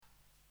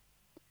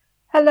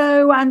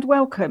Hello and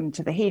welcome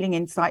to the Healing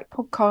Insight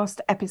Podcast,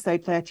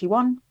 episode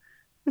 31,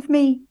 with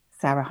me,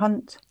 Sarah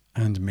Hunt.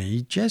 And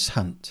me, Jez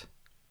Hunt.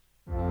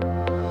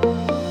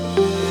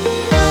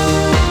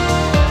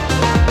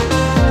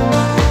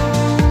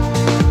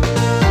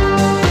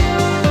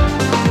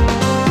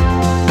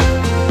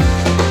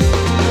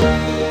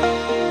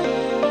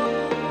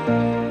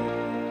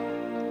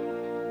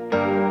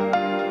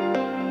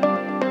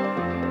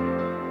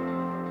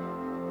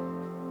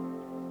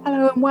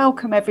 Hello and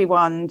welcome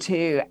everyone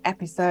to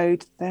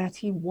episode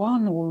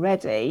 31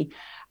 already.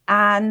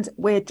 And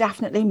we're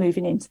definitely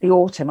moving into the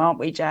autumn, aren't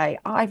we, Jay?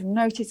 I've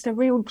noticed a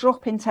real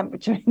drop in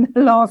temperature in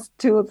the last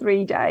 2 or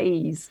 3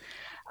 days.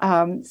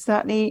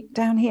 Certainly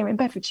down here in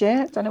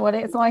Bedfordshire. Don't know what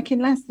it's like in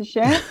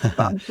Leicestershire, but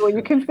I'm sure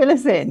you can fill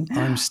us in.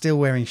 I'm still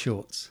wearing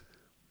shorts.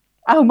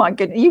 Oh my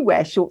goodness, you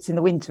wear shorts in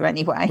the winter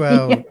anyway.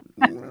 Well,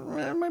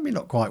 maybe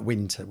not quite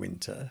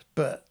winter,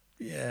 but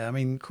yeah, I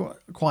mean,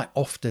 quite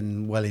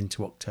often well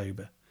into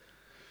October.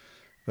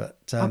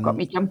 But I've got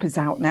my jumpers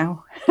out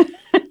now.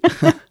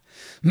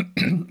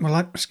 well,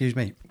 excuse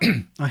me,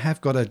 I have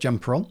got a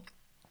jumper on,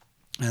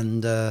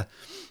 and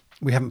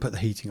we haven't put the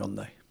heating on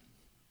though.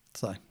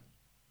 So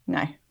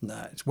No,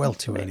 it's well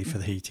too early for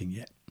the heating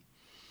yet.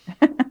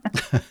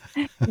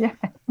 Yeah,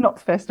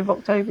 not the 1st of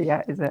October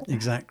yet, is it?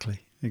 Exactly.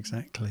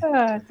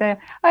 Oh, dear.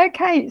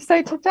 Okay,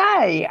 so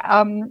today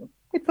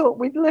we thought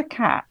we'd look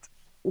at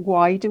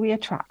why do we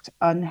attract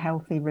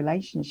unhealthy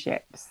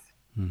relationships.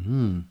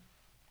 Mm-hmm.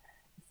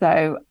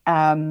 So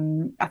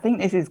I think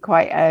this is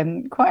quite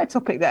a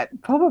topic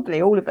that probably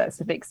all of us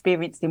have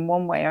experienced in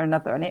one way or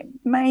another, and it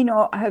may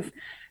not have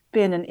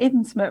been an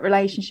intimate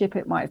relationship.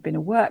 It might have been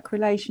a work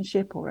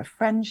relationship or a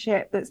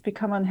friendship that's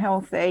become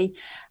unhealthy.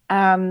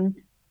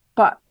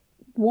 But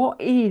what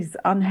is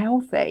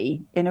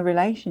unhealthy in a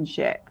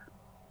relationship?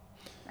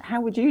 How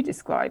would you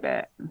describe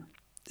it?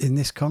 In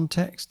this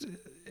context,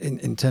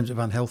 in terms of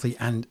unhealthy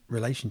and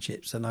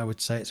relationships, then I would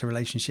say it's a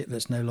relationship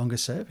that's no longer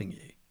serving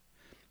you.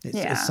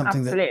 It's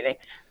something absolutely.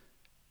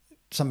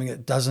 something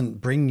that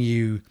doesn't bring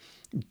you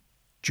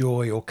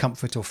joy or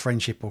comfort or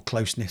friendship or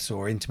closeness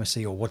or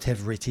intimacy or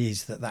whatever it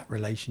is that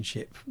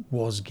relationship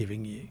was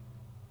giving you.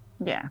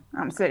 Yeah,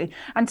 absolutely.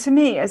 And to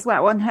me as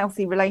well,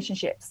 unhealthy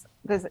relationships,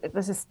 there's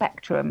a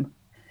spectrum.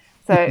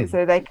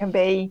 So they can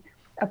be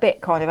a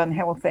bit kind of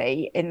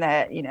unhealthy in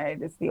that,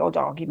 there's the odd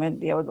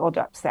argument, the odd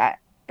upset,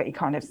 but you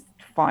kind of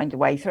find a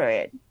way through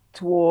it,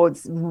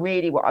 towards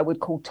really what I would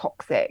call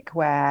toxic,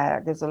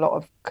 where there's a lot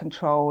of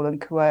control and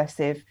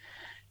coercive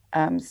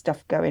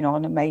stuff going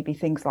on, and maybe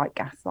things like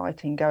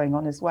gaslighting going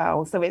on as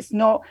well. So it's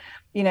not,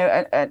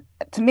 to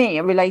me,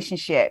 a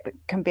relationship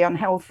can be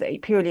unhealthy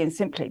purely and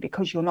simply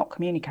because you're not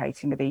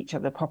communicating with each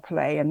other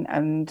properly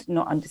and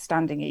not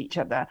understanding each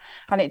other.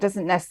 And it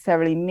doesn't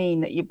necessarily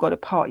mean that you've got to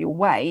part your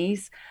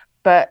ways,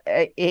 but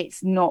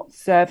it's not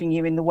serving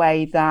you in the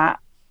way that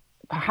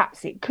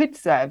perhaps it could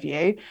serve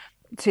you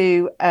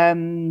to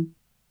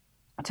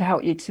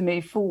help you to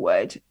move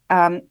forward.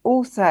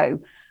 Also,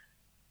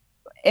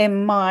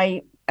 in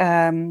my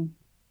line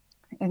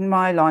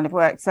of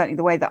work, certainly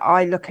the way that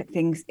I look at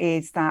things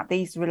is that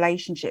these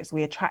relationships,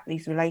 we attract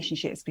these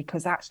relationships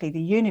because actually the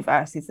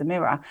universe is a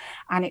mirror,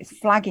 and it's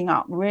flagging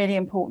up really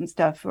important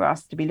stuff for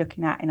us to be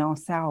looking at in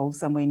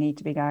ourselves, and we need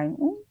to be going,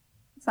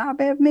 is that a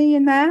bit of me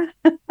in there?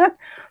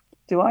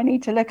 Do I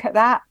need to look at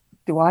that?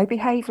 Do I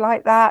behave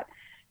like that?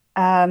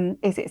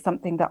 Is it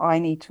something that I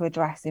need to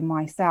address in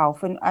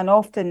myself? And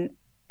often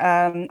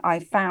I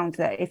found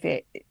that if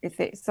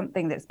it's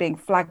something that's being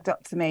flagged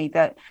up to me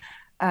that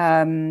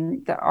I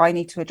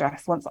need to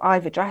address, once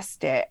I've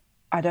addressed it,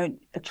 I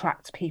don't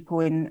attract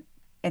people in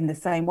the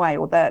same way,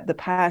 or the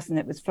person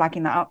that was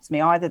flagging that up to me,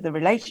 either the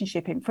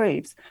relationship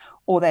improves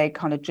or they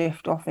kind of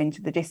drift off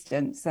into the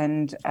distance,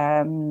 and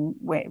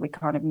we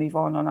kind of move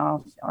on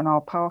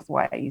our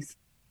pathways.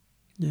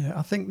 Yeah,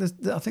 I think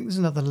there's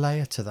another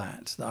layer to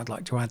that I'd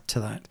like to add to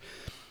that.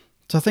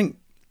 So I think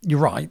you're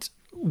right.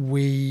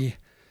 We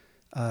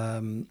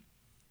are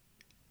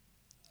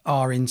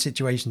in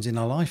situations in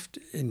our life,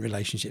 in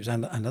relationships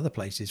and other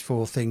places,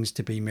 for things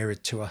to be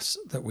mirrored to us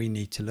that we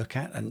need to look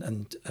at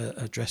and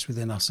address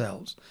within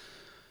ourselves.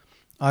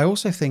 I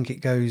also think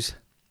it goes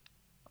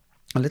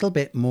a little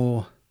bit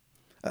more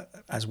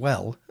as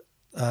well,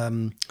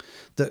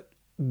 that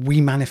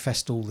we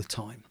manifest all the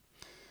time.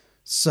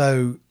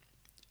 So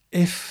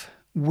if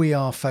we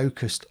are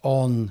focused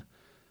on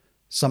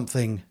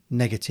something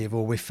negative,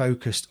 or we're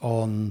focused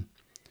on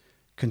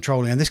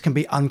controlling, and this can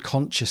be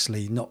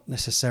unconsciously, not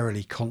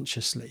necessarily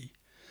consciously,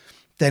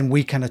 then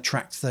we can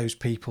attract those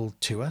people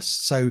to us.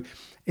 So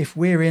if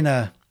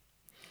we're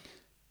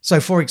so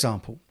for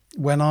example,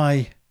 when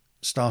I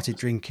started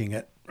drinking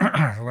at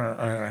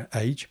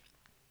age,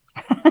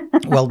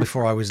 well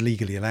before I was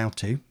legally allowed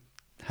to,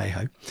 hey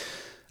ho,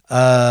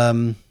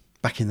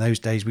 back in those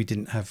days, we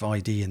didn't have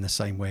ID in the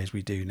same way as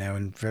we do now,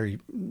 and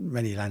very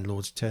many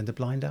landlords turned a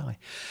blind eye.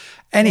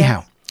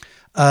 Anyhow,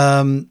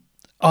 yes.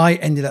 I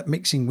ended up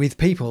mixing with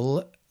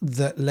people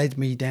that led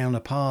me down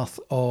a path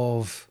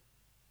of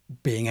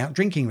being out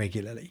drinking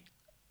regularly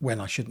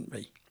when I shouldn't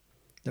be.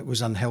 that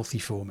was unhealthy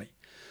for me.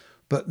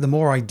 But the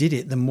more I did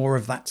it, the more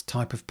of that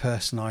type of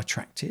person I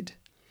attracted.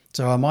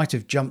 So I might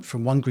have jumped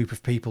from one group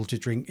of people to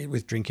drink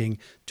with drinking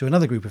to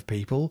another group of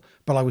people,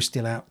 but I was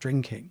still out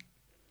drinking.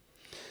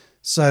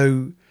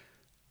 So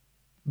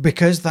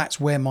because that's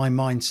where my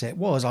mindset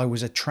was, I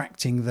was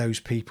attracting those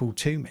people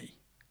to me.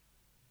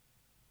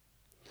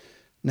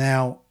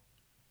 Now,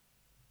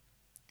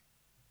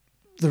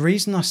 the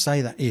reason I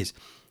say that is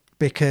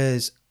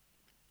because,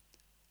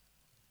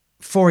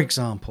 for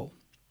example,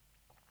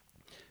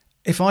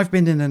 if I've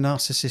been in a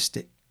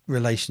narcissistic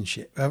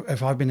relationship,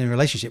 if I've been in a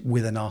relationship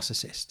with a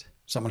narcissist,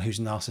 someone who's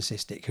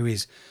narcissistic, who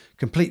is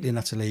completely and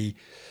utterly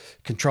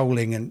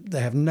controlling, and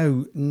they have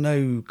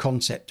no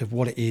concept of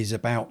what it is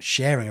about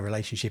sharing a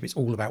relationship. It's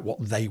all about what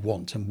they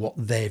want and what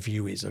their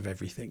view is of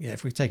everything. Yeah,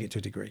 if we take it to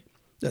a degree,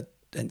 a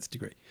nth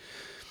degree,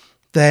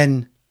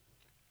 then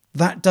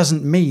that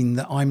doesn't mean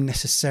that I'm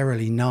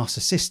necessarily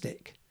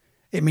narcissistic.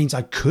 It means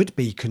I could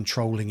be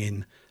controlling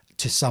in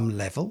to some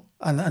level,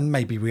 and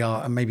maybe we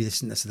are, and maybe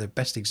this isn't the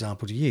best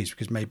example to use,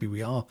 because maybe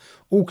we are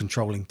all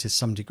controlling to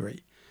some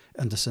degree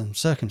under some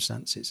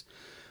circumstances.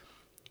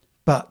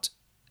 But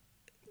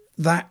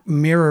that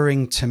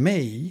mirroring to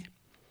me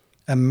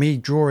and me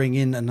drawing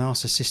in a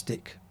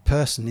narcissistic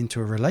person into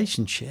a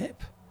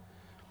relationship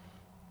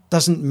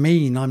doesn't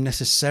mean I'm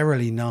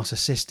necessarily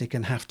narcissistic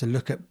and have to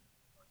look at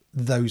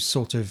those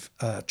sort of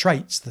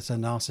traits that a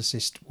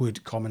narcissist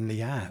would commonly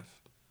have.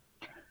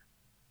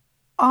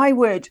 I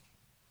would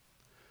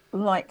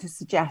like to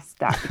suggest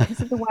that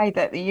because of the way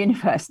that the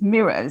universe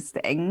mirrors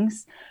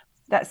things,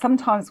 that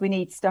sometimes we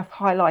need stuff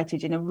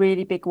highlighted in a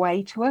really big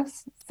way to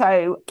us.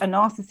 So a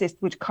narcissist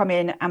would come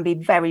in and be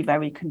very,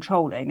 very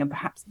controlling and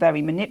perhaps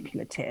very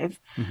manipulative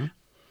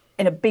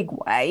in a big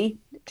way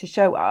to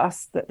show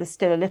us that there's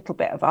still a little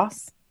bit of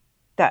us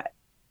that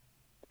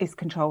is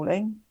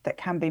controlling, that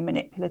can be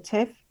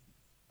manipulative.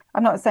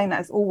 I'm not saying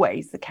that's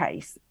always the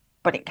case,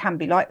 but it can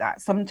be like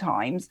that.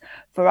 Sometimes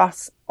for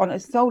us on a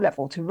soul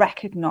level to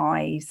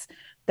recognize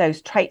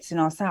those traits in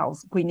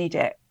ourselves, we need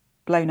it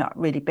blown up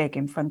really big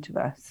in front of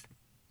us.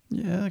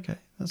 Yeah, okay.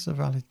 That's a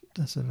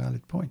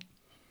valid point.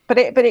 But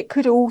it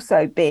could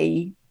also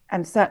be,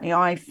 and certainly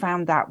I've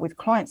found that with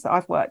clients that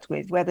I've worked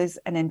with, where there's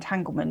an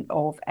entanglement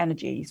of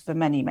energies for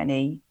many,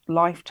 many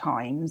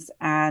lifetimes.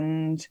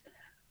 And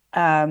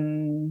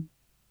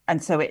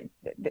so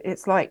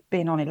it's like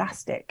being on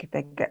elastic.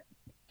 They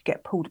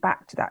get pulled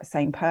back to that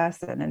same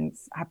person and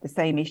have the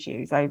same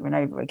issues over and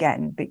over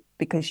again,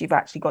 because you've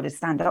actually got to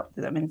stand up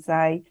to them and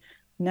say,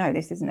 no,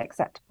 this isn't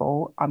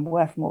acceptable. I'm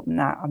worth more than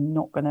that. I'm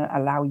not going to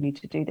allow you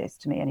to do this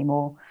to me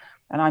anymore,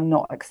 and I'm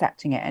not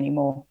accepting it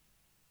anymore.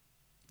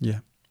 Yeah.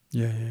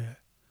 Yeah.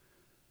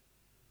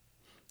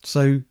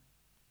 So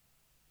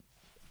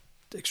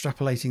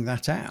extrapolating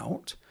that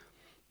out,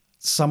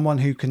 someone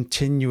who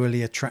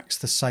continually attracts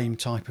the same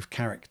type of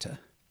character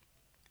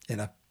in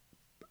a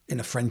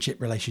friendship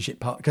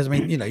relationship part, because I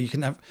mean,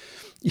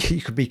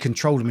 you could be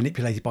controlled and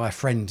manipulated by a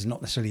friend,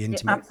 not necessarily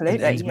intimate.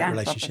 Absolutely, an intimate yes,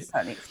 relationship. I've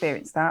certainly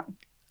experienced that.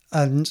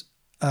 And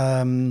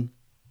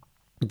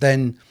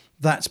then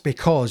that's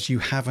because you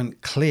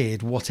haven't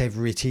cleared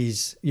whatever it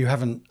is, you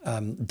haven't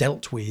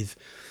dealt with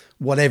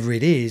whatever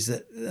it is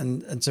that,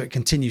 and so it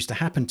continues to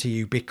happen to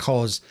you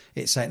because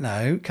it's like,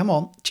 no, come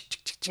on.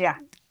 Yeah,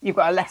 you've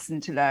got a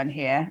lesson to learn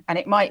here, and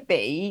it might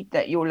be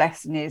that your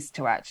lesson is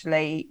to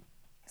actually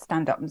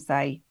stand up and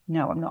say,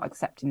 no, I'm not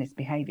accepting this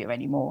behavior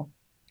anymore.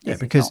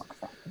 This is not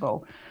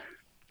acceptable.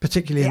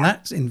 Particularly in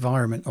that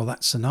environment or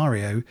that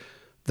scenario,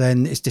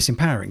 then it's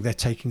disempowering. They're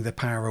taking the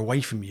power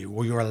away from you,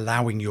 or you're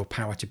allowing your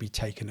power to be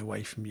taken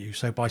away from you.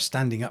 So by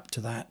standing up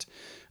to that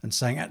and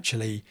saying,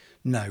 actually,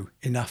 no,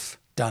 enough,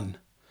 done,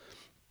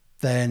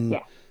 then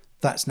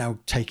that's now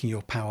taking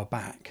your power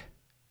back.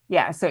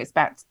 Yeah, so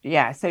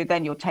so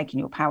then you're taking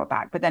your power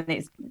back, but then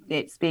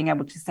it's being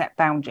able to set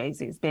boundaries.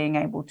 It's being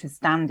able to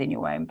stand in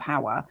your own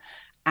power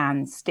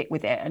and stick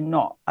with it and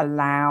not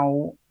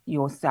allow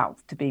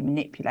yourself to be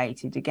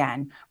manipulated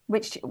again,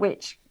 which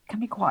can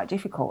be quite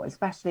difficult,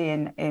 especially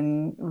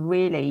in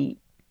really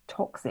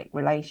toxic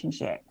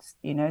relationships,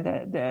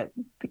 the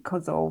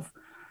because of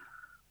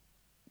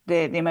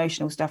the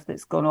emotional stuff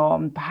that's gone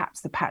on,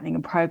 perhaps the patterning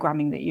and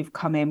programming that you've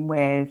come in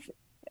with,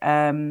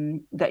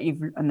 and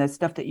the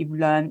stuff that you've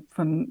learned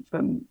from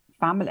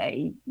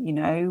family,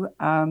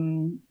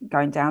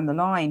 going down the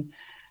line.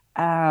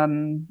 I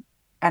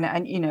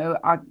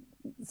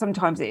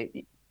sometimes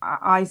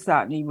I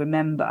certainly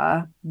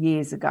remember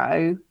years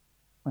ago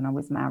when I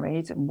was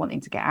married and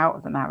wanting to get out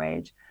of the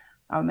marriage.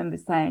 I remember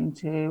saying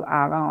to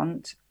our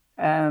aunt,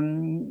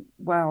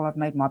 well, I've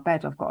made my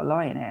bed, I've got to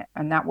lie in it.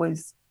 And that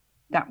was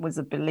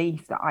a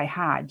belief that I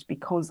had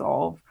because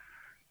of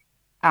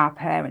our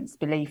parents'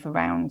 belief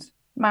around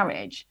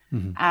marriage.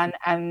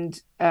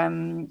 And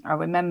I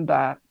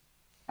remember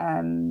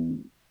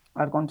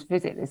I'd gone to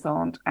visit this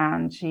aunt,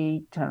 and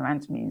she turned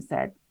around to me and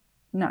said,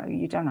 no,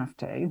 you don't have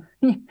to.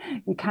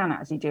 You can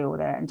actually deal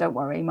with it, and don't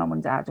worry, mum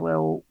and dad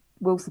will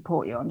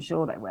support you. I'm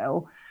sure they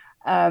will.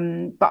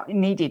 But I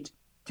needed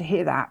to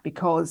hear that,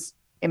 because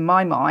in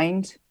my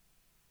mind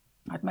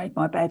I'd made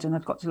my bed and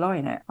I've got to lie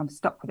in it. I'm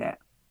stuck with it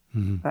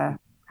Mm-hmm. for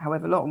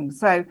however long.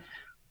 So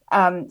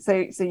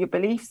your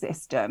belief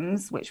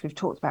systems, which we've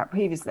talked about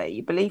previously,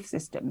 your belief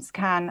systems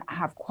can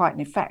have quite an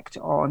effect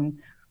on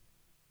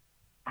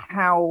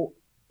how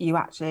you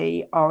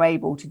actually are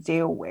able to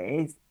deal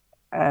with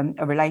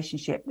a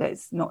relationship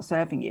that's not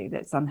serving you,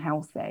 that's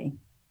unhealthy.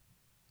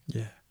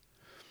 Yeah.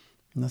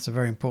 And that's a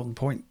very important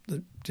point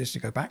that just to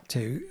go back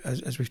to,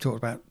 as we've talked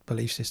about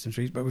belief systems,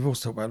 but we've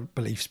also talked about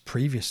beliefs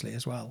previously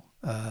as well,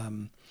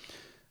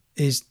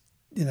 is,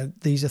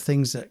 these are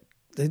things that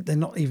they're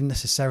not even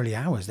necessarily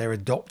ours. They're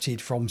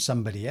adopted from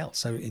somebody else.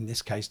 So in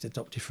this case, they're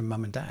adopted from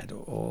mum and dad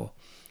or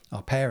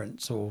our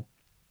parents or,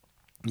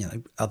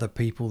 other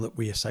people that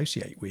we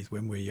associate with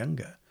when we're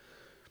younger.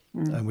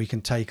 Mm. And we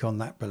can take on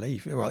that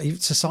belief. Well, even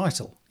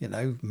societal,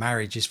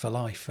 marriage is for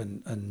life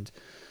and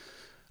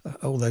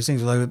all those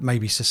things, although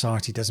maybe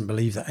society doesn't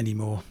believe that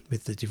anymore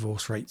with the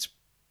divorce rates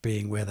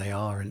being where they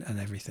are and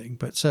everything.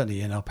 But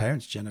certainly in our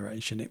parents'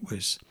 generation, it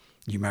was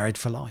you married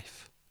for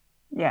life.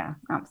 Yeah,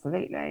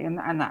 absolutely,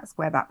 and that's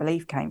where that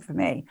belief came for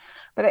me.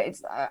 But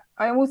it's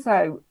I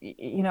also,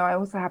 I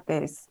also have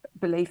this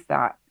belief,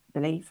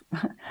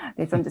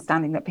 this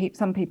understanding that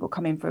some people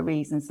come in for a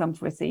reason, some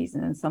for a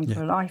season, and some Yeah.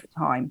 for a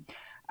lifetime.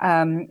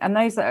 And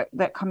those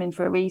that come in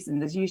for a reason,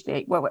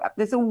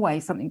 there's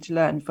always something to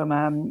learn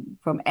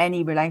from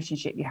any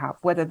relationship you have,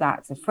 whether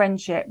that's a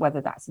friendship,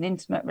 whether that's an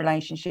intimate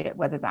relationship,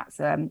 whether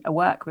that's a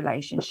work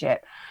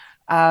relationship.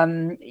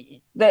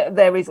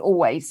 There is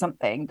always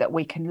something that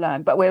we can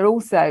learn, but we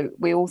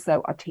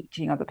also are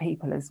teaching other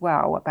people as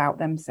well about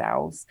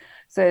themselves.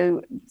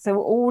 So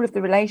all of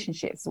the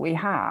relationships we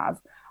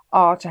have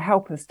are to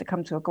help us to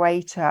come to a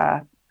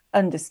greater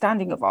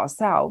understanding of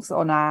ourselves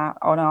on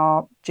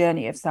our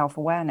journey of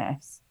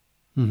self-awareness.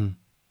 Mm-hmm.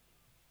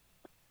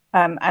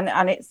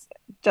 And it's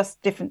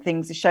just different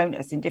things are shown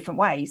us in different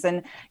ways.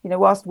 And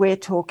whilst we're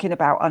talking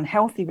about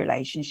unhealthy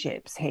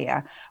relationships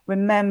here,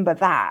 remember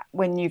that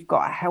when you've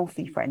got a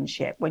healthy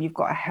friendship, when you've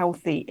got a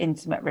healthy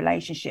intimate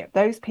relationship,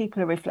 those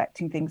people are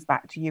reflecting things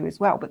back to you as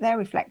well, but they're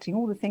reflecting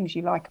all the things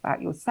you like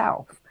about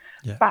yourself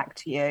Yeah. back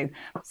to you.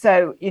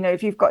 So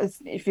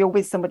if you're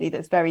with somebody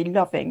that's very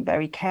loving,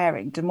 very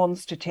caring,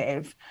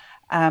 demonstrative,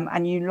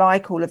 and you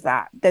like all of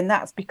that, then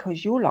that's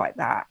because you're like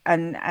that,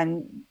 and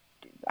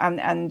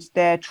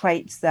they're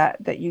traits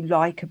that you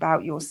like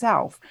about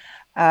yourself.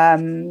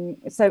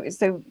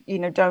 So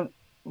don't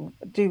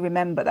do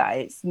remember that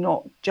it's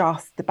not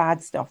just the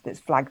bad stuff that's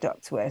flagged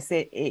up to us.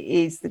 It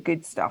is the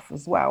good stuff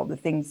as well, the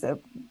things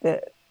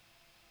that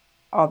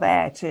are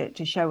there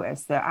to show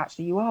us that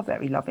actually you are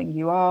very loving,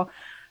 you are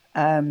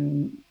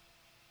um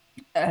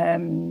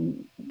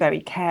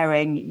very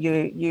caring,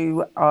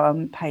 you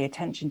pay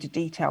attention to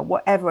detail,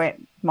 whatever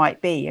it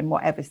might be in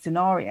whatever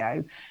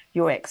scenario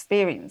you're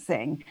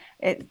experiencing.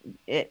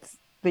 It's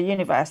the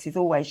universe is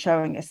always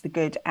showing us the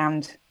good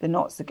and the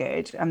not so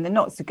good, and the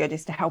not so good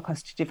is to help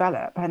us to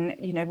develop, and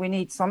we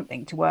need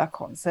something to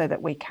work on so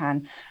that we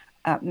can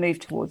move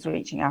towards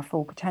reaching our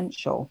full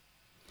potential.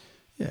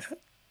 Yeah.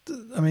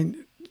 I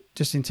mean,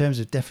 just in terms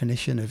of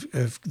definition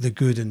of the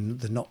good and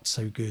the not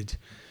so good,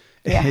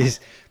 Yeah. is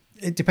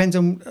it depends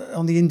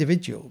on the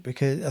individual,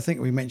 because I think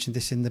we mentioned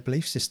this in the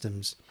belief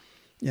systems.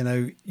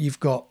 You've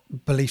got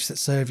beliefs that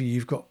serve you,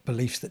 you've got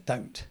beliefs that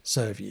don't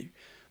serve you.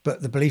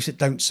 But the beliefs that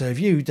don't serve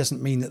you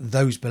doesn't mean that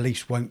those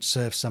beliefs won't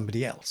serve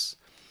somebody else.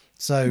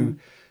 So Mm.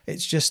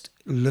 it's just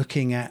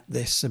looking at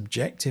this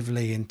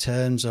objectively in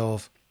terms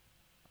of,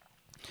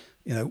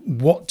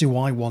 what do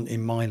I want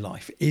in my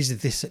life? Is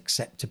this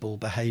acceptable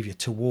behavior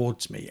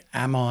towards me?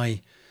 Am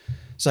I?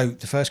 So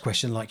the first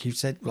question, like we've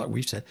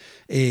said,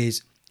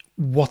 is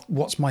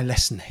what's my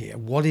lesson here?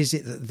 What is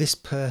it that this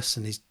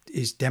person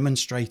is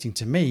demonstrating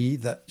to me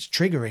that's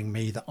triggering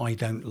me that I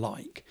don't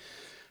like?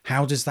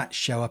 How does that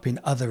show up in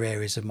other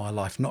areas of my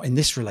life? Not in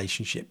this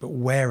relationship, but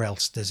where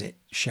else does it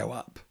show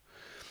up?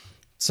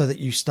 So that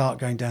you start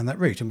going down that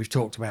route. And we've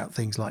talked about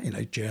things like,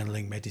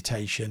 journaling,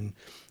 meditation,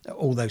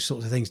 all those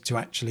sorts of things to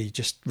actually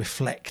just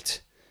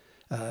reflect,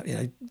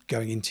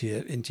 going into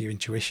your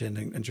intuition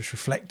and just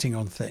reflecting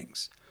on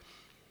things.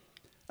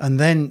 And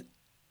then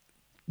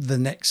the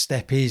next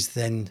step is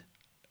then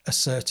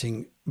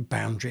asserting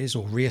boundaries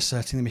or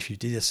reasserting them if you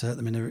did assert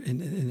them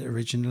in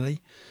originally,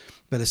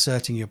 but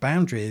asserting your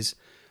boundaries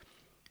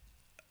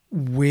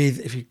with,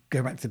 if you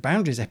go back to the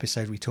boundaries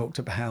episode, we talked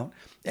about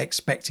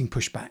expecting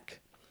pushback.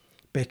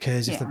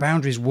 Because if the Yeah.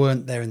 boundaries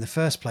weren't there in the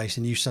first place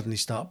and you suddenly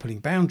start putting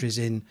boundaries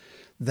in,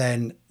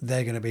 then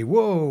they're going to be,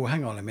 whoa,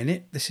 hang on a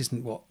minute, this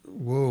isn't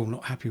whoa,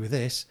 not happy with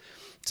this.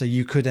 So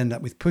you could end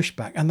up with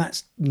pushback, and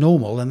that's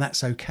normal and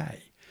that's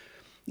okay.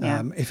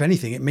 Yeah. If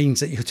anything, it means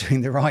that you're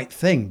doing the right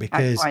thing, That's the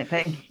because right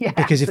thing. Yeah,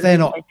 because if they're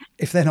not absolutely.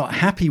 if they're not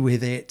happy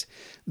with it,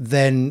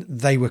 then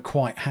they were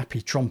quite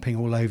happy tromping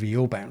all over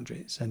your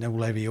boundaries and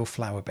all over your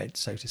flower bed,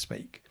 so to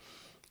speak.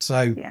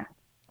 So Yeah.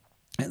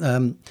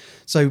 um,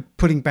 so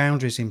putting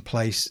boundaries in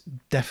place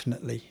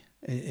definitely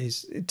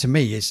is, to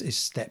me, is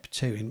step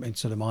two in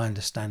sort of my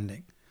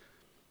understanding.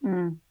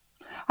 Mm.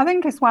 I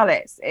think as well,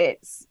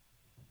 it's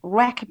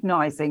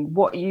recognizing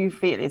what you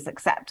feel is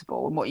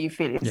acceptable and what you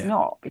feel is Yeah.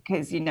 not,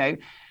 because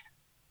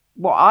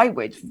what I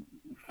would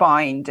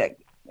find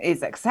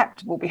is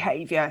acceptable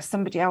behavior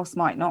somebody else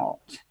might not,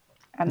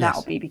 and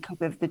that'll Yes. be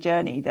because of the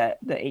journey that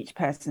each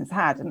person's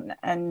had. And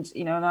and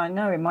I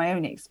know in my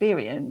own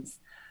experience,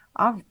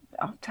 I've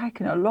I've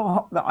taken a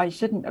lot that I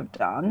shouldn't have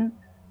done,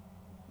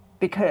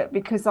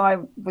 because I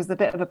was a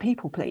bit of a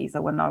people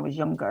pleaser when I was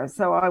younger.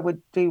 So I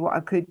would do what I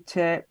could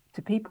to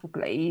people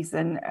please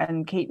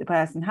and keep the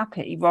person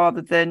happy,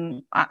 rather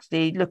than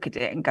actually look at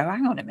it and go,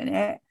 hang on a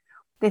minute,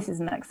 this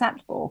isn't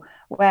acceptable.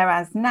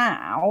 Whereas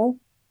now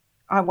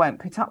I won't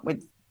put up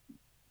with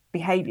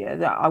behavior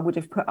that I would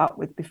have put up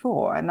with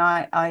before. And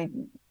I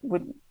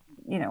would,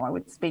 I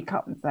would speak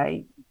up and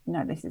say,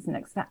 no, this isn't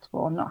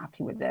acceptable. I'm not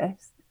happy with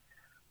this.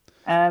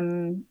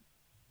 Um,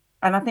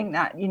 and I think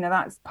that,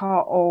 that's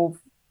part of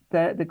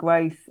the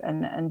growth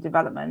and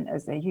development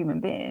as a human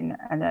being,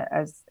 and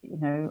as,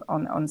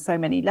 on so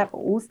many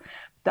levels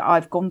that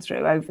I've gone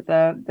through over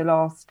the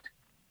last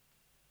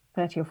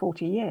 30 or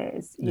 40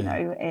 years.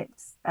 Yeah.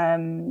 It's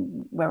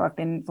where I've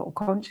been sort of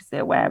consciously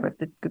aware of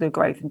the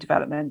growth and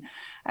development.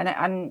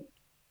 And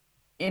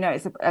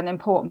it's an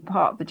important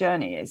part of the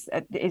journey is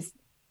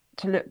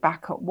to look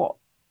back at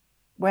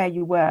where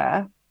you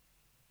were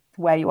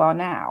to where you are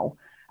now.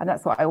 And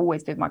that's what I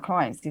always do with my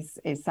clients,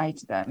 is say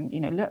to them,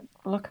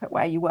 look at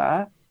where you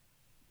were,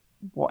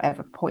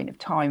 whatever point of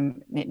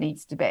time it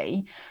needs to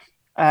be,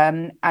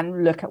 and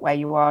look at where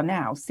you are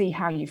now. See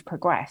how you've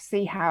progressed.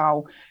 See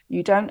how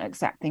you don't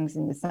accept things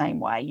in the same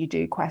way. You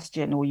do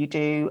question, or you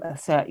do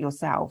assert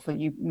yourself, or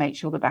you make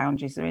sure the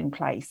boundaries are in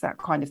place, that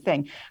kind of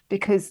thing.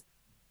 Because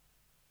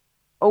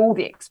all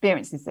the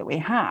experiences that we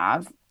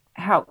have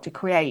help to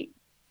create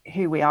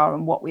who we are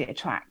and what we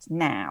attract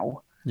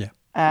now. Yeah.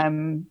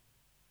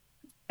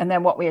 And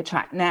then what we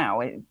attract now,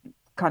 it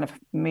kind of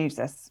moves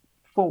us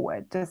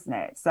forward, doesn't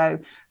it? So,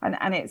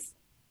 and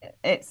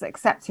it's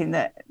accepting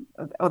that,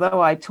 although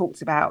I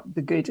talked about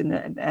the good and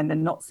the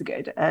not so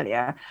good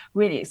earlier,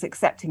 really it's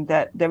accepting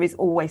that there is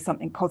always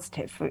something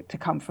positive to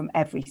come from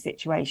every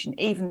situation,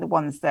 even the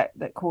ones that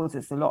cause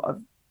us a lot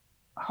of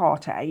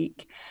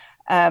heartache,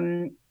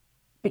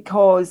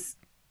 because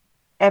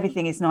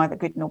everything is neither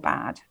good nor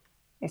bad.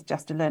 It's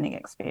just a learning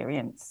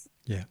experience.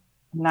 Yeah.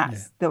 And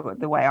that's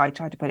the way I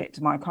try to put it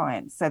to my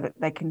clients, so that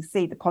they can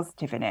see the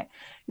positive in it.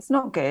 It's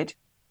not good,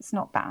 it's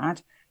not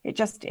bad, it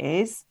just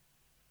is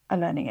a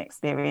learning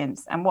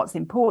experience. And what's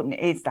important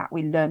is that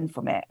we learn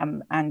from it.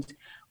 And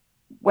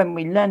when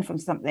we learn from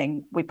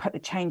something, we put the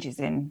changes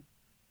into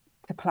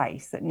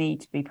place that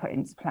need to be put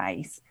into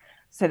place,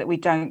 so that we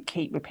don't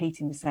keep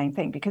repeating the same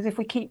thing. Because if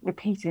we keep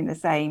repeating the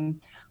same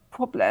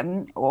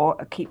problem, or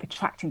keep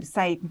attracting the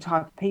same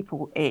type of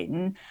people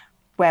in,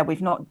 where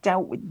we've not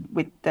dealt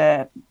with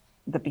the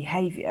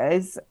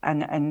behaviors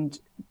and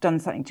done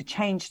something to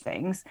change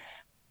things,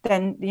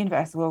 then the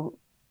universe will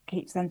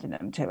keep sending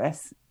them to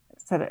us,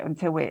 so that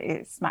until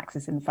it smacks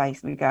us in the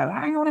face, we go,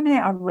 hang on a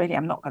minute, I really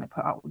am not going to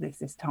put up with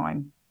this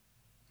time.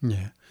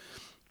 Yeah.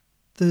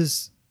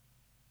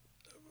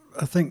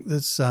 I think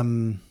there's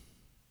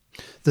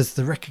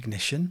the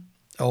recognition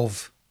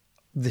of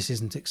this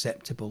isn't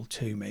acceptable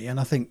to me. And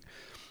I think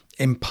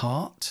in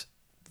part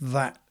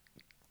that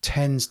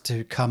tends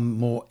to come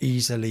more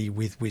easily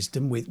with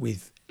wisdom,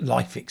 with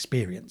life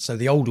experience. So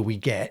the older we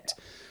get,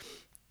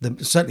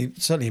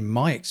 certainly in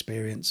my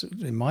experience,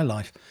 in my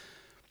life,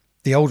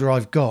 the older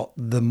I've got,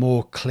 the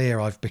more clear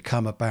I've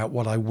become about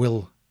what I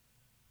will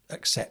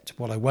accept,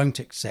 what I won't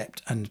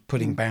accept, and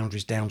putting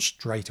boundaries down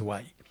straight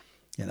away.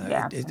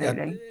 Yeah,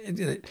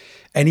 absolutely.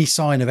 Any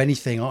sign of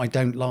anything I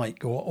don't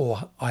like,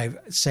 or I've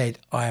said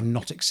I am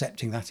not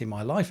accepting that in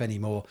my life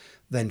anymore,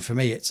 then for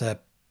me it's a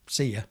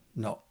see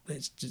ya.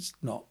 It's just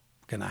not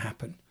going to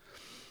happen.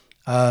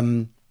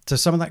 So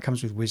some of that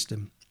comes with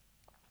wisdom.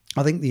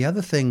 I think the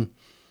other thing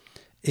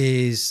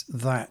is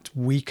that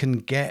we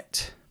could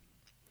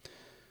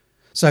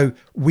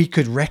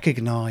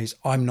recognize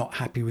I'm not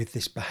happy with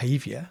this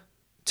behavior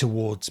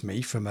towards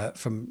me from a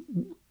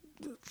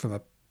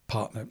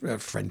partner, a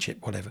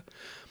friendship, whatever.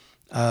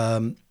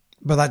 But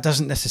that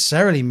doesn't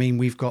necessarily mean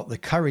we've got the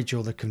courage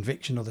or the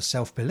conviction or the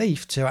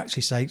self-belief to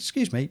actually say,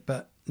 excuse me,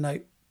 but no,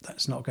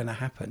 that's not going to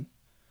happen.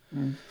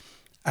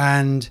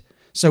 And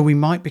so we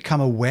might become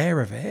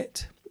aware of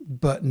it,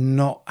 but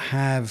not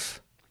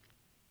have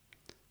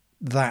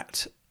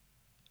that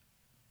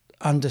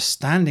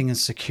understanding and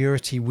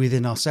security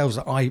within ourselves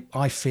that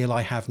I feel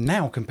I have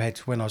now compared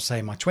to when I was, say,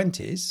 in my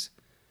 20s.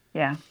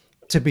 Yeah.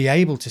 To be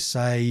able to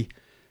say,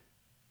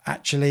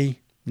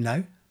 actually,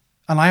 no.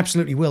 And I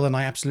absolutely will, and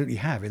I absolutely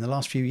have. In the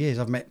last few years,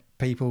 I've met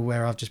people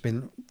where I've just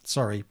been,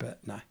 sorry,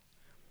 but no,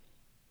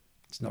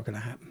 it's not going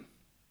to happen.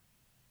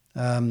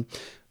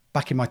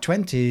 Back in my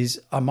 20s,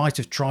 I might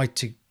have tried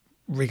to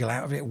wriggle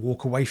out of it,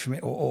 walk away from it,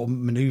 or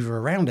maneuver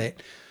around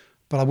it,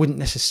 but I wouldn't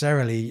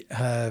necessarily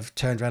have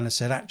turned around and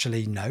said,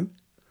 actually, no.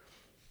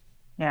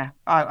 Yeah,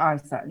 I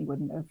certainly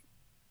wouldn't have.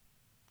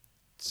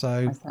 So,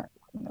 I certainly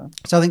wouldn't have.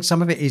 so I think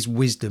some of it is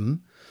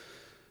wisdom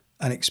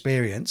and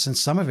experience, and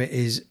some of it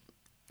is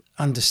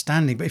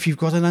understanding. But if you've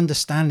got an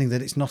understanding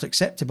that it's not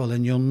acceptable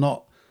and you're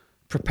not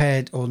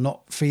prepared or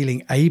not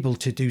feeling able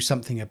to do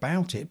something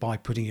about it by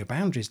putting your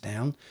boundaries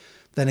down,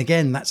 then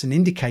again, that's an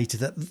indicator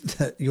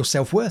that your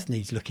self-worth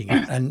needs looking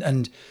at,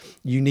 and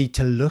you need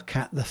to look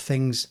at the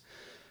things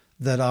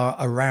that are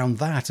around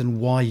that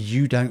and why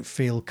you don't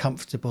feel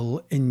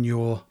comfortable in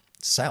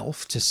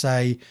yourself to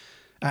say,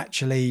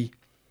 actually,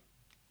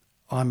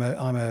 I'm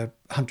a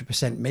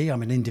 100% me.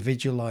 I'm an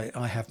individual.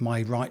 I have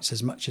my rights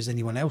as much as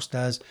anyone else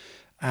does,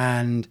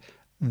 and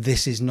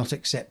this is not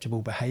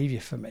acceptable behaviour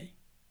for me.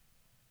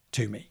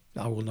 To me,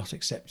 I will not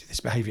accept this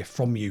behaviour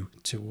from you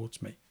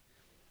towards me.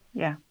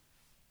 Yeah.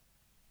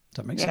 Does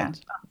that make Yeah,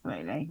 sense?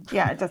 absolutely.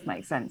 Yeah, it does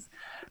make sense.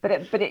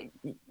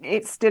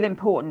 It's still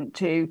important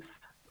to,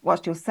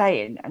 whilst you're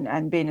saying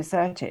and being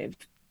assertive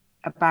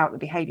about the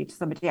behaviour to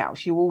somebody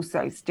else, you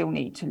also still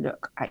need to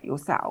look at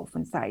yourself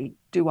and say,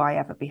 do I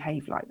ever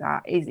behave like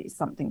that? Is it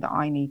something that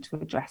I need to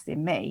address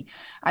in me?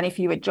 And if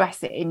you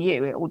address it in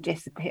you, it will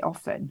disappear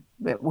often.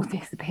 It will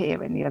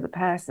disappear in the other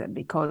person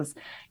because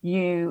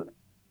you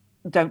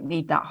don't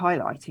need that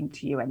highlighting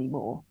to you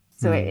anymore.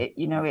 So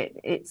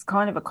it's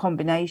kind of a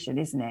combination,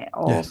 isn't it?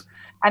 Of Yes.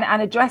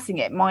 and addressing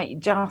it might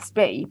just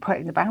be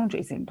putting the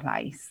boundaries in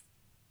place.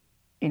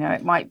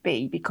 It might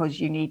be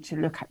because you need to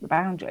look at the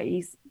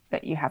boundaries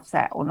that you have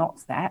set or not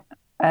set,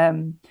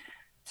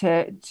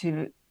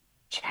 to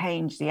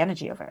change the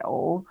energy of it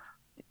all,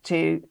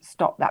 to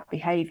stop that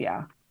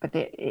behavior. But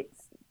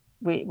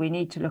we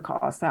need to look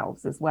at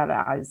ourselves as well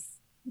as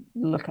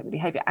look at the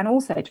behavior, and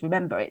also to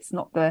remember it's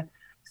not the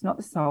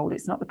soul,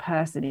 it's not the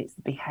person, it's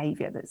the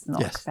behavior that's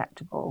not Yes.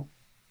 acceptable.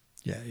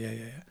 Yeah.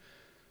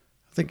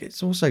 I think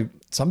it's also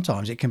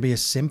sometimes it can be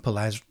as simple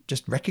as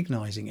just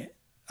recognizing it.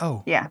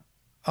 Oh, Yeah.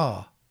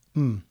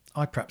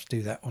 I perhaps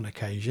do that on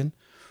occasion.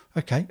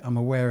 Okay, I'm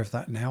aware of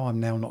that now. I'm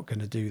now not going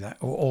to do that,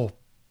 or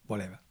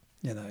whatever,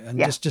 and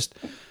Yeah. just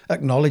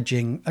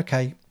acknowledging.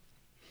 Okay,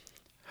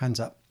 hands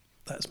up,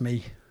 that's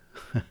me.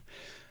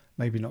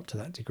 Maybe not to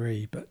that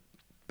degree, but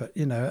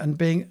and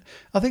being.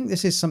 I think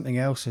this is something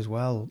else as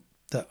well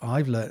that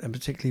I've learned, and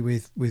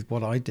particularly with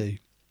what I do,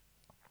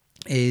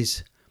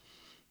 is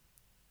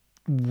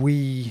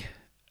we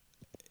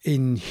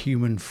in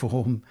human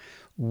form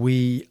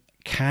we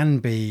can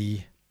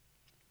be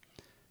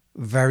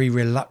very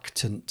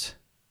reluctant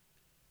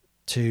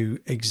to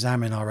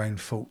examine our own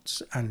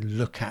faults and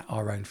look at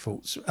our own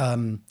faults.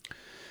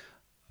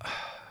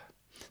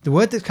 The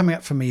word that's coming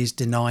up for me is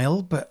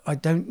denial, but I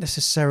don't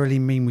necessarily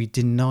mean we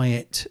deny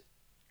it,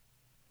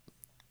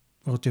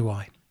 or do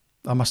I?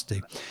 I must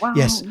do.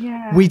 Yes, Well,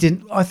 yeah. we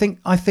didn't. I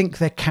think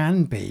there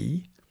can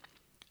be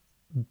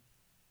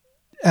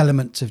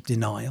elements of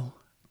denial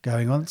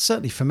going on.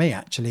 Certainly for me,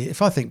 actually,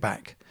 if I think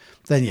back,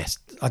 then yes,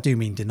 I do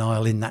mean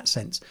denial in that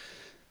sense.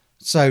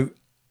 So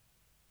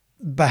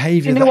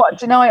behaviour You know that what?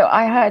 Denial.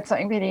 I heard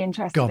something really gone.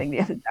 interesting the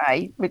other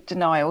day with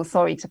denial.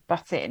 Sorry to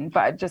butt in,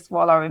 but just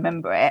while I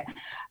remember it,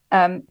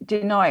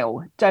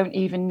 denial. Don't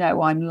even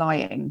know I'm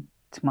lying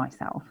to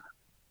myself.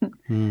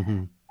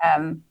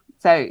 Mm-hmm.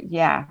 So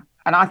yeah,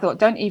 and I thought,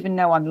 don't even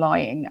know I'm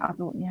lying. I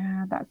thought,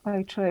 yeah, that's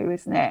so true,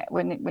 isn't it?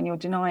 When you're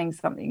denying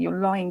something,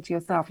 you're lying to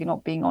yourself. You're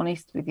not being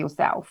honest with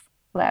yourself,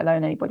 let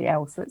alone anybody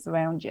else that's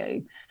around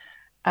you.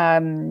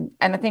 And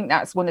I think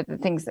that's one of the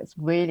things that's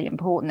really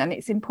important. And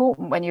it's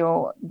important when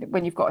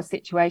you've got a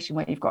situation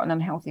where you've got an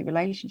unhealthy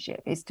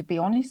relationship, is to be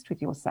honest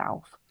with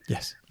yourself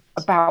Yes.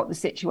 about the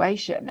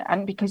situation.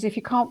 And because if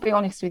you can't be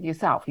honest with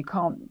yourself, you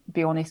can't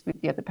be honest with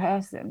the other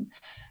person.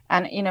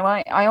 And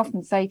I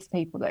often say to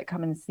people that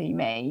come and see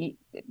me,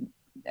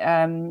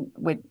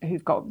 with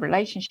who've got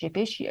relationship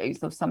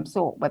issues of some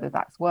sort, whether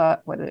that's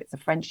work, whether it's a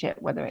friendship,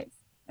 whether it's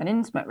an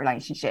intimate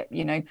relationship,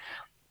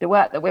 the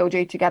work that we'll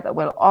do together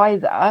will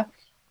either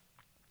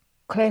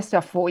clear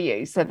stuff for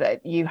you so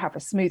that you have a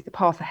smoother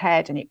path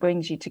ahead and it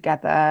brings you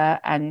together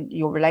and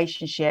your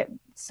relationship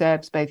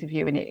serves both of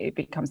you and it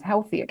becomes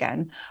healthy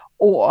again,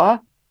 or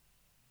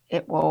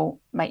it will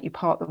make you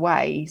part the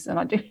ways. And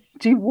I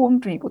do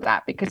warn people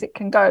that, because it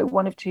can go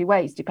one of two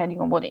ways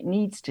depending on what it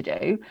needs to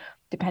do,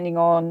 depending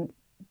on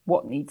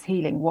what needs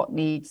healing, what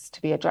needs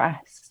to be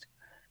addressed.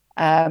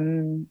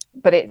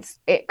 But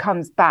it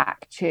comes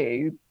back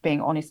to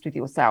being honest with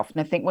yourself. And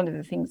I think one of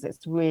the things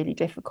that's really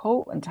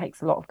difficult and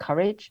takes a lot of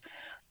courage,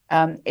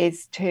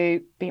 is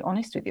to be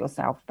honest with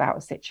yourself about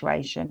a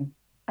situation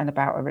and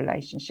about a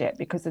relationship,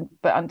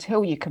 but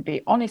until you can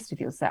be honest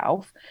with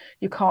yourself,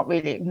 you can't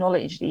really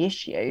acknowledge the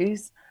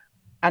issues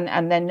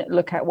and then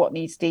look at what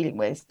needs dealing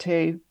with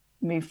to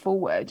move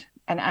forward.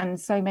 And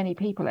so many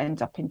people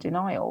end up in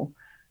denial,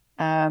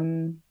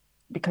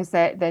 because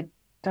they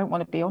don't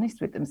want to be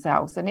honest with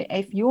themselves. And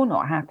if you're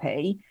not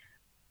happy,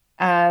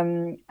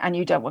 and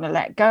you don't want to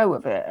let go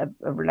of a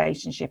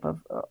relationship of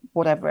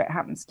whatever it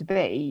happens to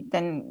be,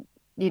 then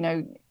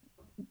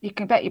you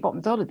can bet your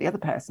bottom dollar the other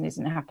person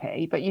isn't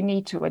happy, but you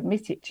need to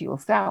admit it to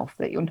yourself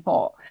that you're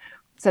not,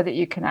 so that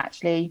you can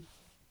actually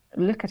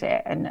look at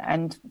it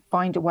and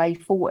find a way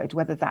forward,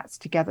 whether that's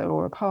together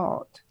or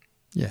apart.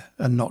 Yeah,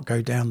 and not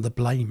go down the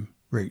blame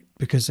route,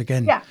 because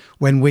again, Yeah.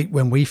 when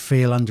we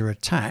feel under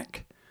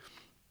attack,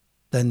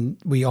 then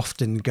we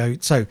often go,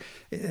 so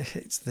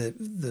it's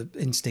the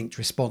instinct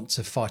response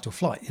of fight or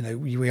flight. You know,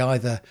 we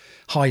either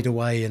hide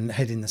away and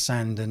head in the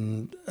sand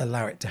and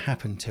allow it to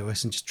happen to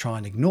us and just try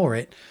and ignore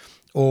it,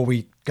 or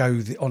we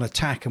go on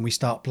attack and we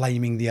start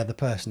blaming the other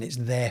person. It's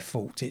their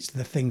fault, it's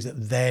the things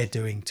that they're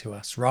doing to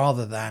us,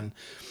 rather than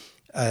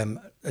and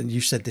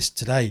you said this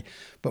today,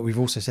 but we've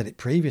also said it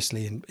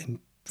previously in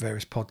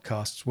various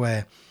podcasts,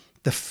 where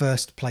the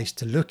first place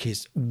to look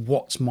is,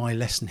 what's my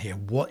lesson here?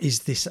 What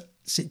is this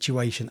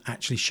situation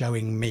actually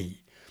showing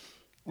me?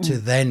 To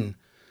then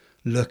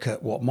look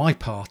at what my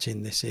part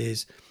in this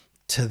is,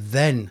 to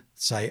then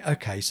say,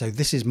 okay, so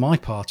this is my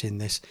part in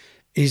this.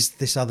 Is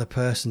this other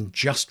person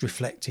just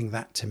reflecting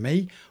that to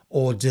me,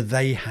 or do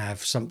they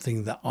have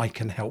something that I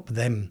can help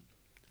them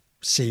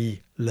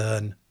see,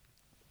 learn,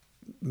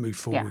 move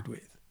Yeah. forward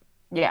with?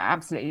 Yeah,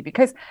 absolutely.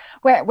 Because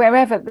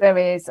wherever there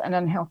is an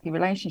unhealthy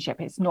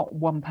relationship, it's not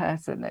one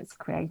person that's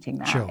creating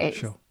that. Sure,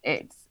 sure.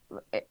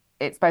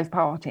 It's both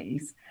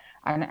parties,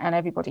 and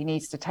everybody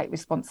needs to take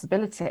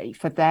responsibility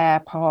for their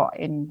part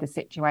in the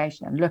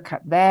situation and look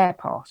at their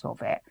part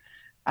of it,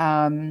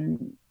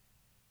 and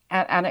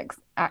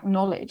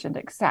acknowledge and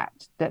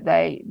accept that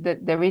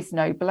there is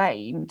no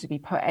blame to be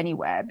put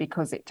anywhere,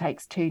 because it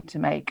takes two to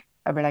make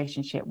a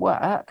relationship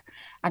work,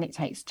 and it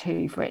takes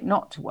two for it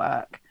not to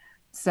work.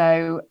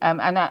 So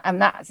and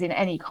that's in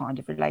any kind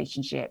of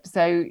relationship.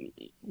 So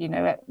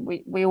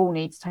we all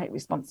need to take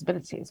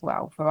responsibility as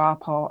well for our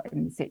part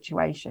in the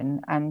situation,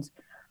 and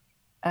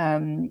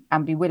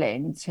be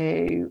willing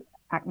to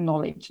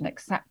acknowledge and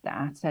accept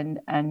that,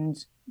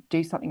 and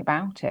do something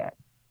about it.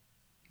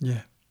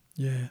 Yeah,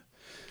 yeah.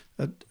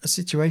 A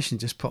situation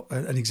just popped,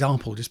 an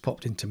example just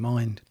popped into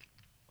mind.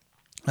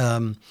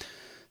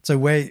 So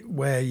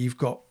where you've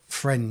got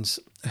friends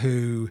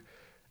who,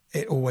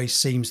 it always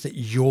seems that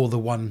you're the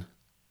one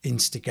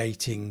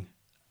instigating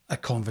a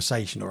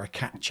conversation or a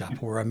catch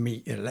up or a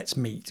meet, let's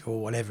meet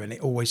or whatever, and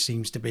it always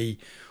seems to be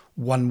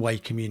one way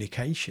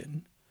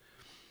communication,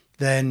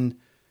 then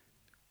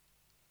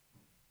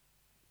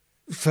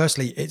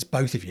firstly, it's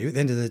both of you. At the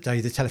end of the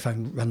day, the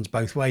telephone runs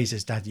both ways,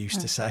 as Dad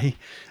used to say.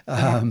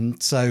 Yeah.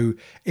 So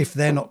if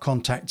they're not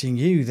contacting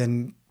you,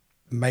 then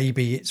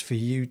maybe it's for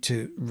you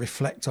to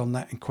reflect on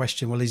that and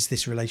question, well, is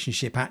this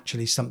relationship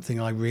actually something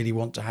I really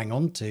want to hang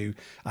on to?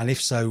 And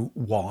if so,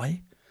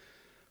 why?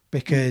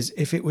 Because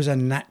if it was a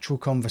natural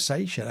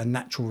conversation, a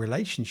natural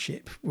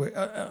relationship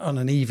on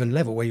an even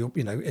level, where you're,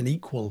 an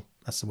equal,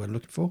 that's the word I'm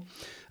looking for,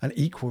 an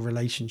equal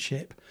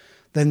relationship,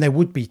 then there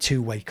would be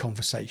two-way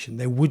conversation.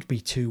 There would be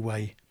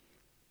two-way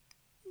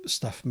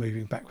stuff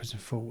moving backwards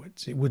and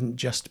forwards. It wouldn't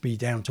just be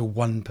down to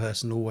one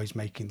person always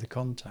making the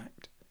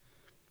contact.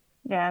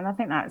 Yeah, and I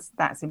think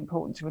that's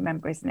important to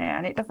remember, isn't it?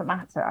 And it doesn't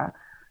matter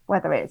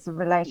whether it's a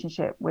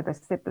relationship with a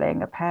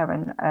sibling, a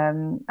parent,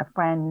 a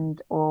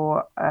friend,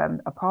 or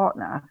a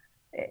partner.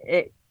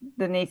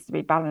 There needs to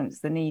be balance.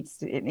 It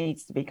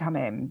needs to be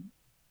coming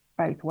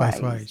both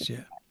Both ways. ways,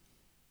 yeah.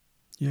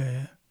 Yeah,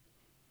 yeah.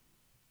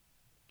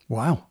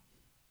 Wow.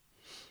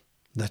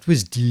 That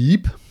was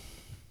deep.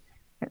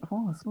 It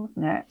was,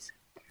 wasn't it?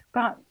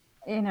 But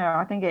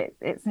I think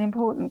it's an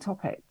important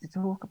topic to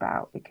talk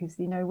about, because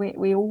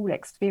we all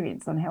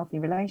experience unhealthy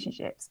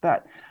relationships,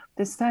 but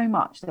there's so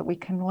much that we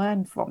can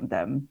learn from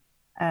them.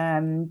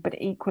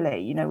 But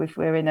equally, if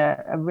we're in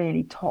a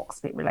really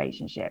toxic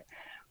relationship,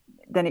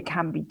 then it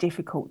can be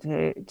difficult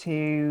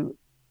to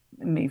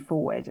move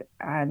forward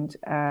and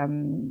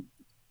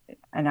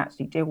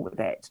actually deal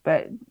with it.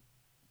 But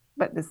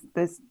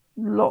there's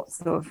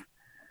lots of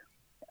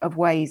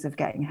ways of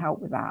getting help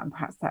with that, and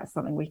perhaps that's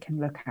something we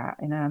can look at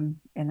in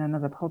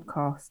another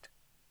podcast.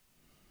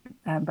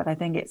 But I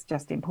think it's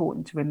just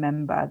important to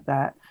remember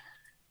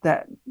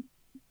that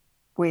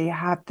we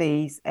have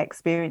these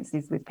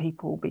experiences with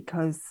people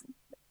because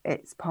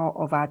it's part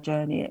of our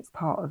journey. It's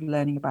part of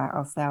learning about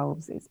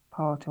ourselves. It's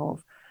part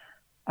of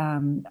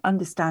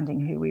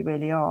understanding who we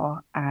really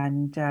are,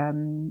 and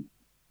to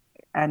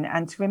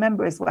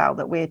remember as well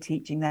that we're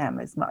teaching them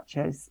as much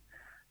as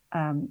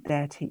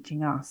they're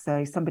teaching us.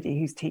 So somebody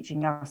who's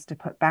teaching us to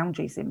put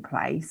boundaries in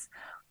place,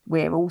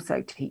 we're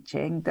also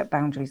teaching that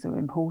boundaries are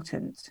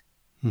important,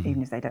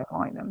 even if they don't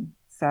like them.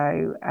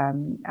 So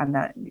and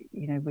that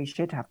we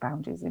should have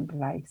boundaries in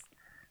place,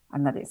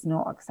 and that it's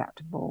not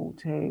acceptable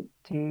to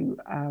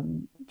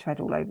tread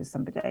all over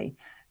somebody.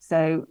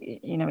 So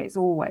it's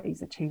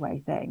always a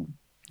two-way thing.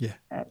 Yeah.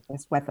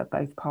 It's whether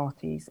both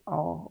parties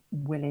are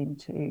willing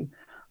to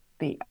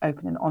be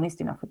open and honest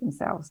enough with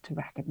themselves to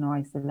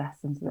recognize the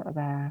lessons that are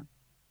there.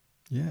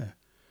 Yeah.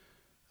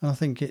 And I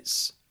think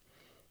it's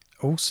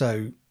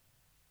also,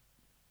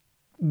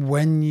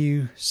 when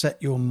you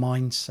set your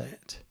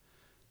mindset,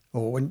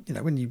 or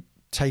when you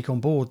take on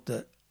board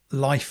that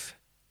life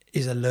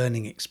is a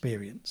learning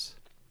experience,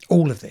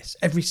 all of this,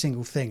 every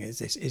single thing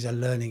is a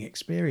learning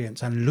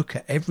experience, and look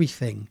at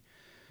everything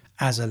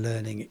as a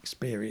learning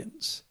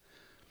experience,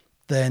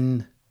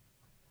 then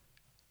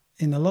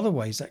in a lot of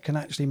ways that can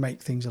actually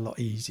make things a lot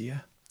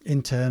easier,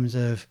 in terms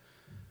of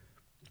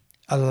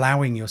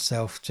allowing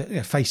yourself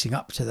to, facing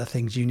up to the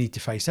things you need to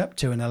face up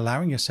to, and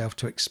allowing yourself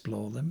to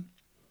explore them.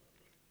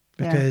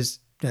 Yeah. Because,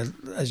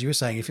 as you were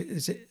saying,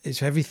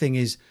 if everything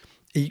is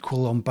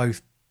equal on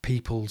both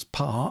people's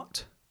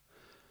part,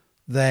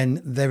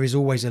 then there is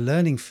always a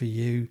learning for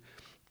you.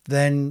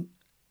 Then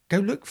go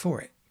look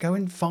for it, go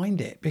and find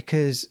it,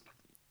 because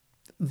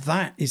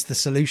that is the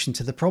solution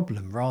to the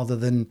problem, rather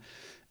than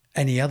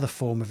any other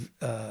form of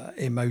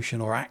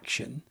emotion or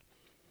action.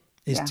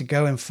 Is Yeah. to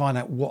go and find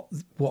out what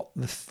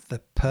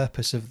the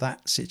purpose of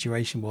that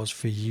situation was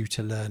for you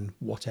to learn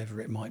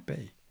whatever it might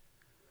be.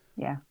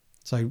 Yeah.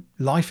 So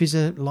life is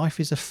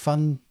a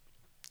fun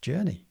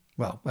journey.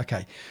 Well,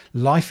 okay,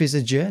 life is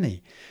a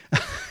journey,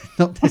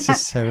 not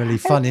necessarily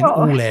fun in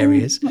Well, all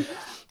areas,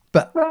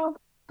 but well,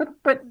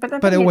 but the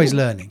but thing is, always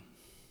learning.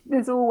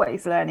 there's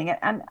always learning,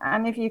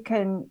 and if you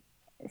can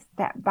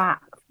step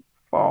back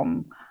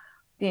from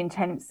the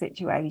intense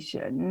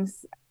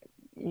situations,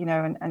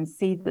 and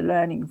see the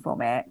learning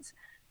from it,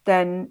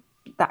 then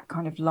that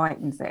kind of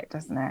lightens it,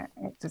 doesn't it?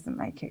 It doesn't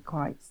make it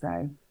quite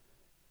so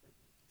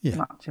Yeah,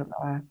 much of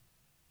a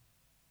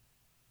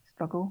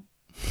struggle,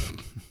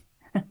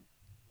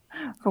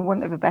 for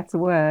want of a better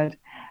word.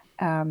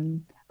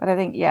 But I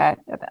think, yeah,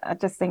 I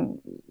just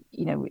think,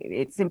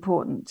 it's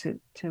important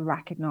to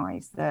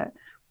recognize that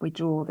we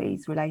draw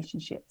these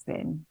relationships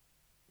in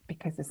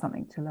because there's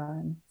something to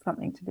learn,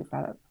 something to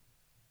develop,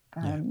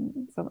 yeah,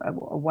 so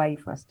a way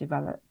for us to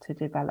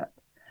develop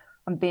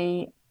and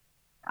be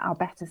our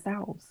better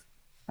selves.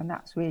 And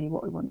that's really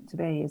what we want to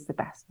be, is the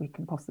best we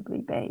can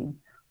possibly be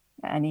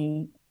at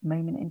any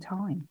moment in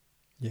time.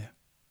 yeah,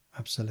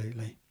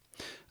 absolutely.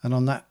 And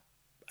on that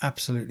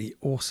absolutely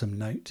awesome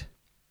note,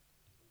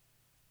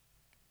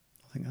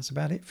 I think that's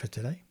about it for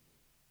today.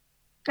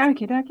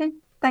 Okay, dokie.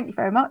 Thank you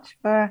very much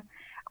for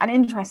an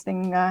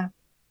interesting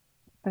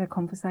bit of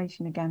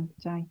conversation again,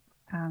 Jay.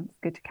 It's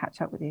good to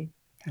catch up with you.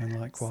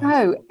 And likewise.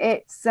 So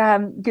it's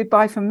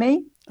goodbye from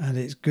me. And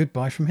it's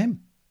goodbye from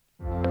him.